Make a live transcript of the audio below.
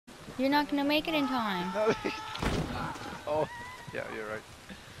You're not gonna make it in time. No. Oh, yeah, you're right.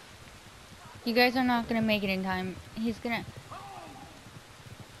 You guys are not gonna make it in time. He's gonna...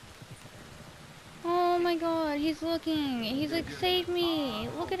 Oh my god, he's looking. He's like, save me.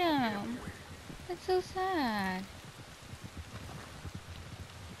 Look at him. That's so sad.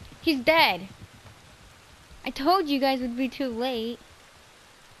 He's dead. I told you guys would be too late.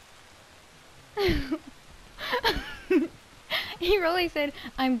 He really said,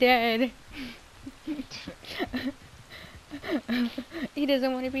 I'm dead. He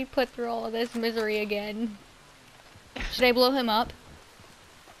doesn't want to be put through all of this misery again. Should I blow him up?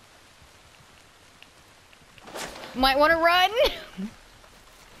 Might want to run.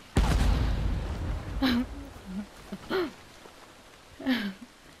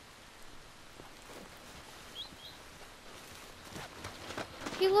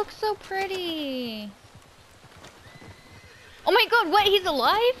 He looks so pretty. Oh my god, what? He's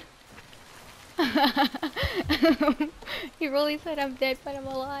alive? He really said I'm dead, but I'm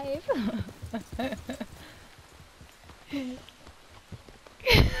alive.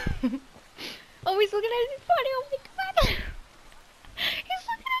 Oh, he's looking at his body. Oh my god. He's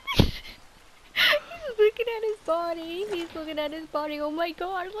looking at his body. He's looking at his body. Oh my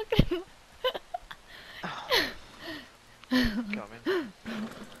god, look at him. Coming.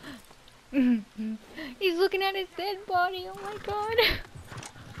 He's looking at his dead body. Oh my god.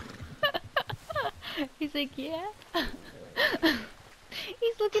 He's like, yeah.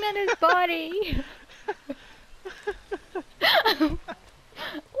 He's looking at his body.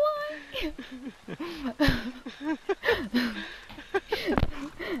 Why?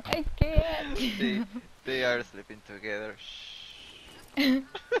 I can't. They are sleeping together.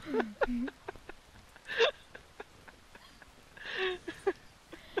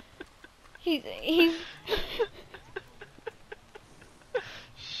 He's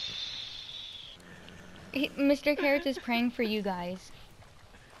Mr. Carrots is praying for you guys.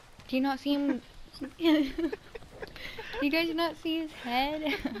 Do you not see him? Do you guys not see his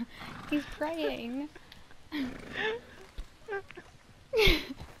head? He's praying.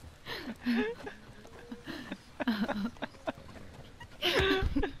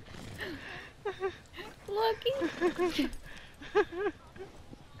 Look,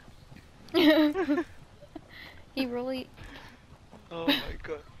 he really... Oh my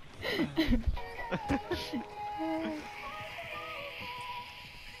god.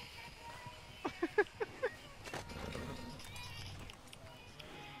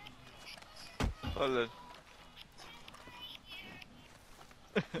 Hold on.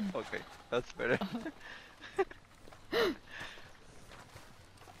 Okay, that's better.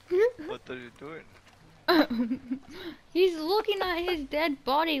 What are you doing? He's looking at his dead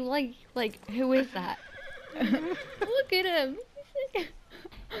body like who is that? Look at him.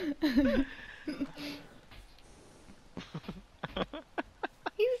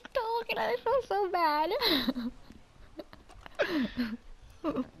 He's still looking at it. I feel so bad.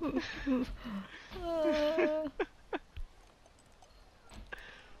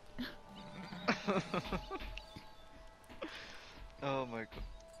 Oh my god.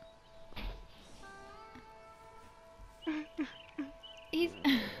 He's...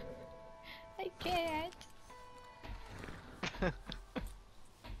 I can't.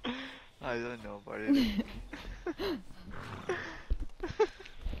 I don't know, but it...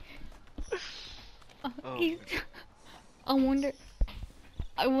 Oh He's... my god.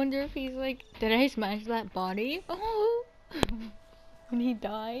 I wonder if he's like, did I smash that body? Oh, when he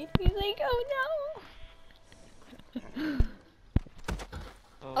died, he's like, oh no.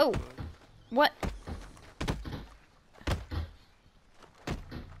 Oh, God. what?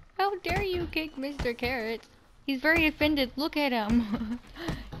 How dare you kick Mr. Carrots? He's very offended. Look at him.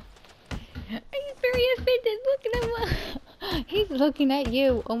 He's very offended. Look at him. He's looking at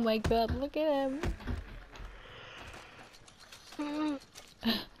you. Oh my god, look at him.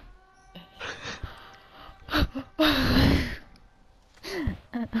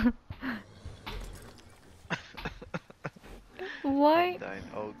 What? I'm dying.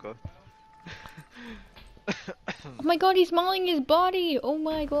 Oh god. Oh my god, he's mauling his body! Oh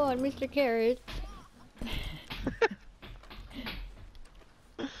my god, Mr. Carrot.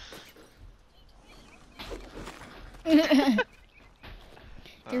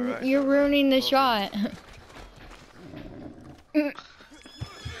 You're ruining the shot.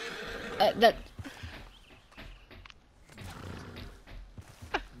 That...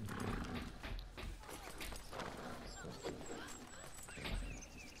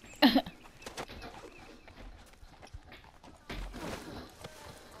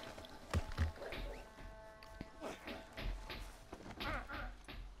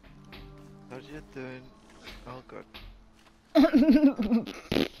 you doing? Oh god.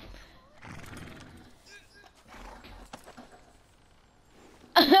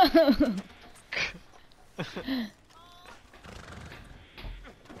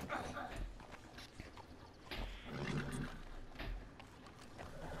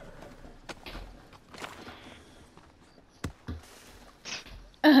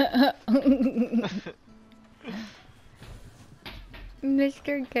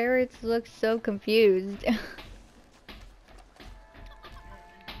 Mr. Carrots looks so confused.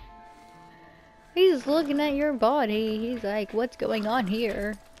 He's looking at your body. He's like, what's going on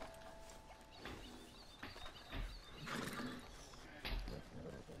here?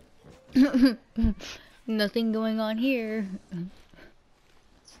 Nothing going on here.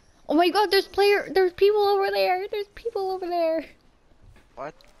 Oh my god, there's people over there. There's people over there.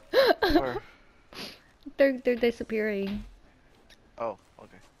 What? Where? They're disappearing. Oh,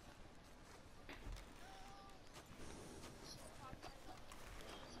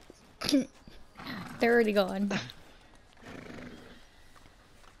 okay. They're already gone.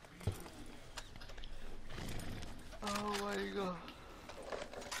 Oh my god.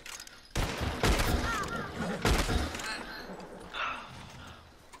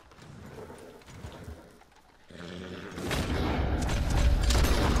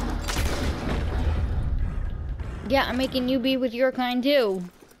 Yeah, I'm making you be with your kind too.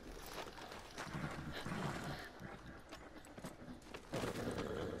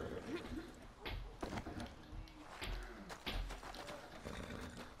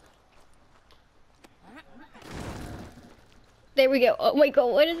 There we go. Oh my god,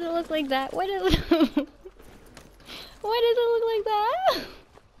 why does it look like that? Why does it why does it look like that?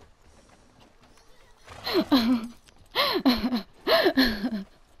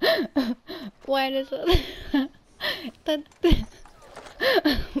 Why does it that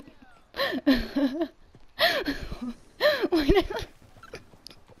why does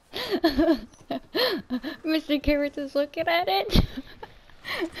Mr. Carrots is looking at it.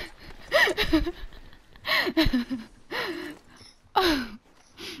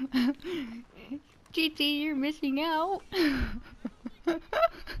 GT, you're missing out.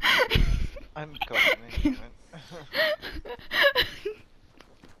 I'm coming.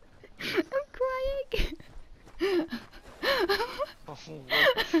 I'm crying. Oh,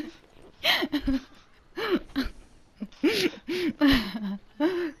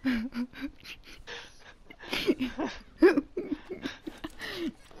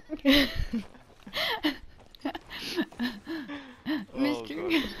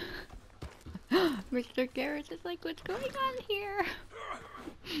 Mr. Mr. Garrett is like, what's going on here?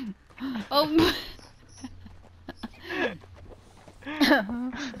 Oh.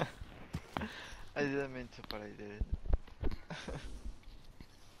 I didn't mean to, but I did.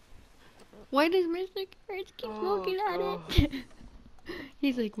 Why does Mr. Garrett keep Oh, looking at God. it?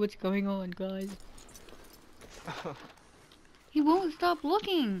 He's like, what's going on, guys? He won't stop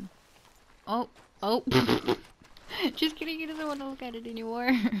looking. Oh, oh. Just kidding, he doesn't want to look at it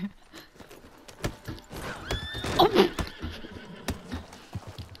anymore. Oh.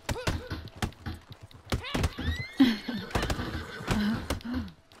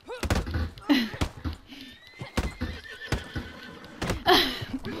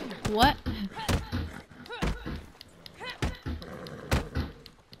 What?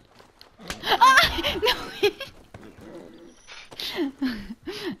 Ah! No!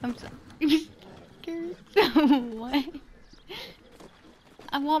 I'm sorry. What?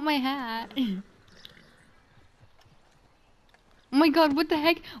 I want my hat. Oh my god, what the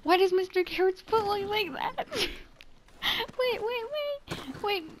heck? Why does Mr. Carrot's foot look like that?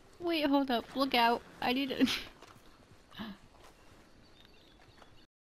 Wait, hold up, look out. I need to...